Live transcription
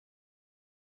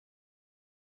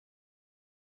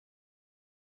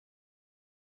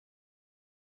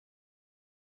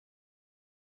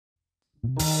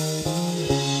People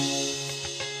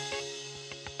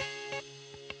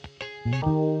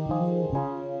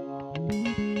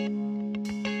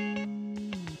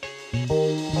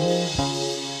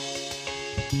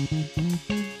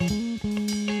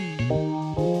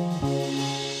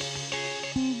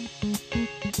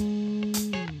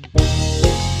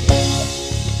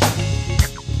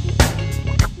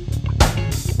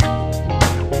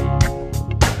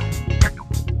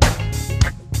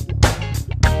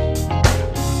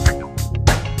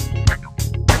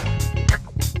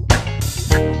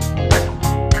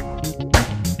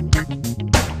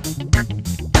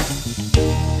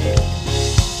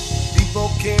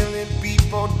killing,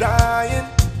 people dying,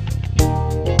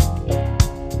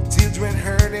 children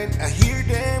hurting, I hear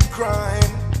them crying.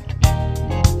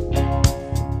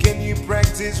 Can you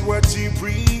practice what you're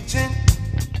preaching?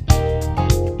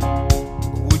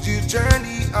 Would you turn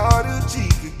the other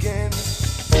cheek again?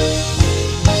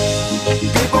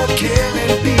 People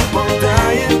killing, people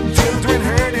dying, children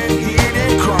hurting, hear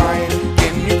them crying.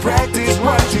 Can you practice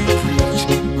what you preach?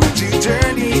 Would you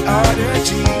turn the other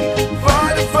cheek?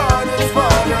 Father, Father,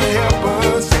 Father, help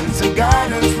us and some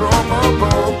guidance from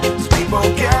above. These people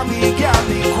got me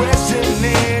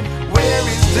questioning, where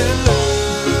is the love?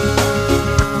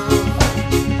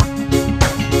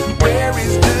 Where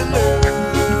is the love?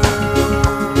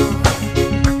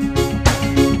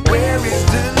 Where is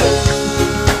the love?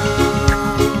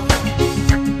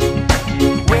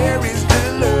 Where is the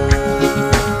love?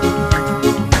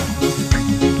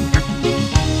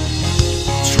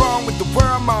 What's wrong with the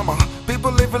world, mama?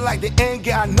 People living like they ain't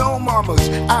got no mamas.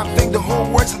 I think the whole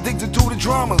world's addicted to the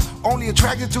drama, only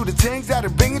attracted to the things that are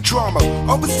bringing trauma.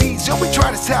 Overseas, so we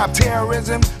try to stop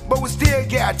terrorism, but we still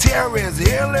got terrorists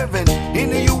here living in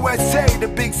the USA, the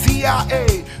big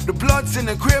CIA, the Bloods and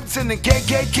the Crips and the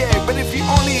KKK. But if you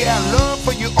only have love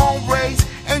for your own race,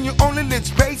 and you only live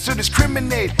space to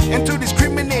discriminate, and to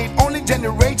discriminate only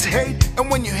generates hate, and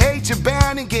when you hate, you're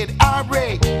bound and get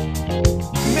irate.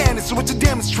 Man, it's what you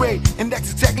demonstrate, and that's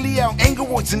exactly how anger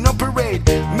works in a parade.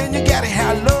 Man, you gotta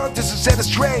have love just to set us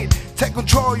straight. Take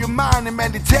control of your mind and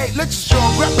meditate. Let your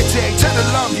soul gravitate to the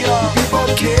love, y'all. People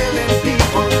killing,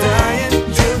 people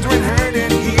dying, children hurting,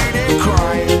 hear them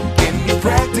crying. Can you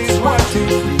practice what you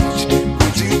preach?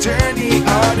 Would you turn the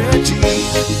other cheek?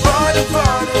 Father,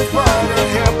 Father, Father,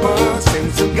 help us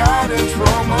and some guidance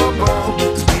from above.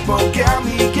 These people got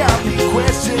me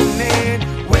questioning,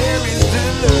 where is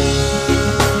the love?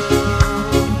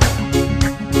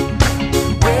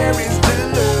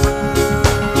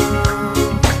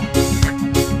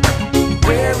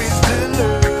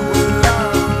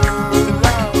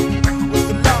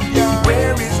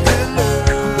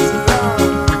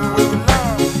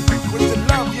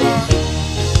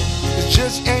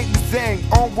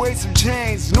 Some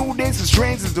change, new days are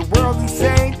strange, is the world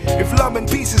insane? If love and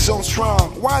peace is so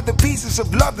strong, why are the pieces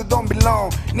of love that don't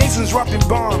belong? Nations dropping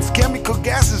bombs, chemical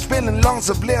gases filling lungs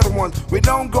of little ones. We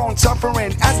don't go on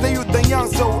suffering as the youth and young,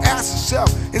 so ask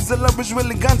yourself, is the love is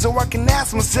really gone? So I can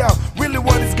ask myself, really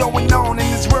what is going on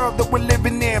in this world that we're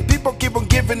living in? People keep on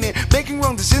giving in, making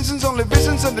wrong decisions, only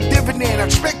visions on the dividend,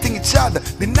 expecting each other,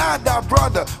 denied our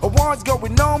brother. A war's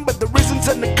going on, but the reason's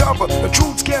undercover. The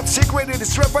truth's kept secret, it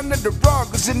is swept under the rug.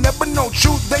 Cause you never know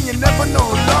truth, then you never know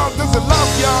love. There's a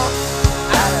love, y'all.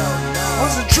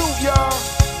 What's the truth, y'all?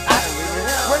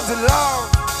 Where's the love?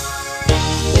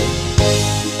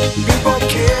 People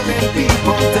killing,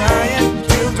 people dying,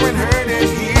 children hurting,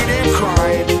 hear them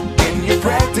crying. Can you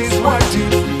practice what you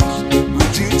preach?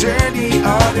 Would you turn the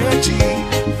other cheek?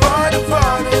 Father,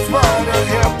 Father, Father,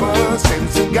 help us and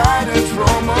some guidance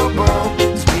from above.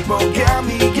 These people got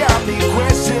me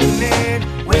questioning,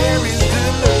 where is the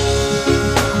love?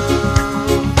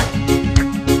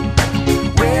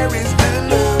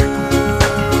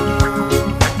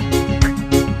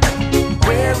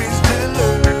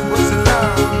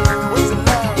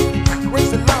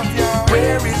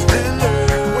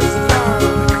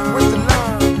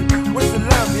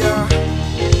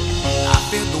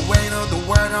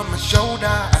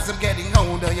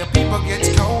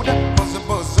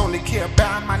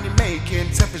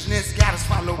 Selfishness got us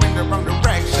following the wrong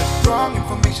direction. Wrong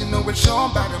information, no, it's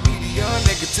shown by the media.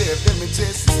 Negative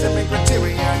images, systemic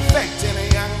criteria, infecting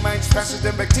a young mind's faster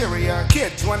than bacteria.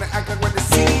 Kids wanna act like what they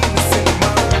see in the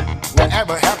cinema.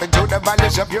 Whatever happened to the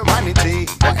values of humanity?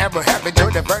 Whatever happened to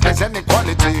the burdens and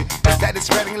equality? Instead of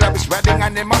spreading love, is spreading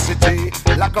animosity.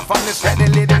 Lack of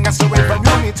understanding leading us away from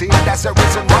unity. That's the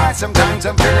reason why sometimes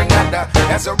I'm feeling under.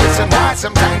 That's the reason why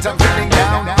sometimes I'm feeling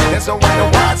down. There's a wonder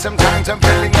why sometimes I'm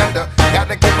feeling under.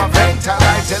 Gotta keep my faith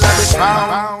alive till I is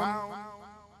found.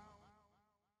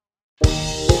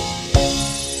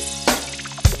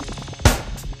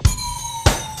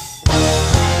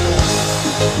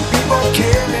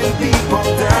 killing, people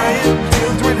dying,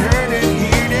 children hurt and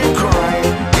hear them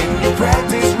crying. Can you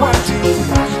practice what you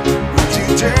preach? Would you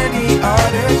journey or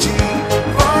the cheat?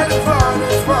 Father,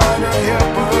 Father, Father,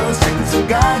 help us, send some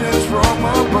guidance from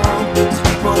above. These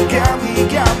people got me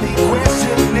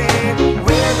questioning,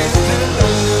 where is the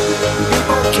love?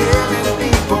 People killing,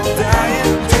 people dying,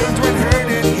 children hurt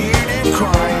and hear them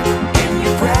crying. Can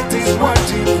you practice what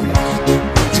you preach?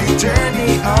 Would you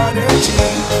journey or the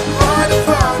cheat? Father,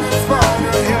 Father,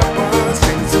 Father, help us,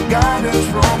 send some guidance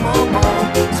from above.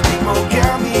 These people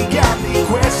got me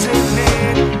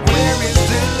questioning, where is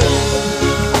the love?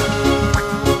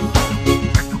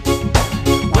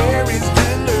 Where is the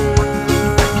love?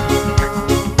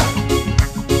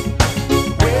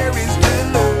 Where is the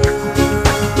love?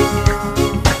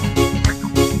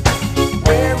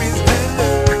 Where is the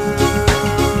love?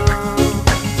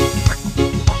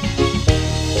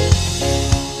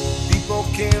 People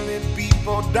killing,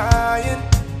 people dying,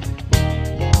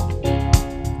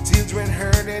 children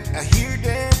hurting, I hear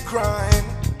them crying.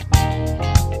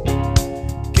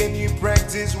 Can you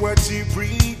practice what you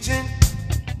preaching?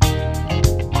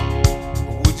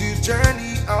 Would you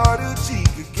journey or to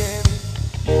cheek again?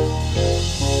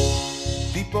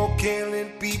 People killing,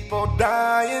 people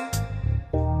dying,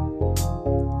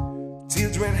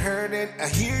 children hurting, I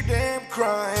hear them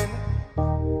crying.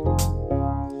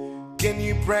 Can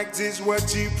you practice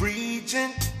what you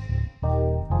preaching?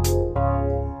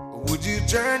 Would you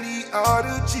journey or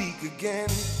to cheek again?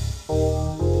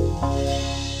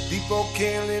 People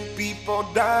killing, people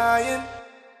dying,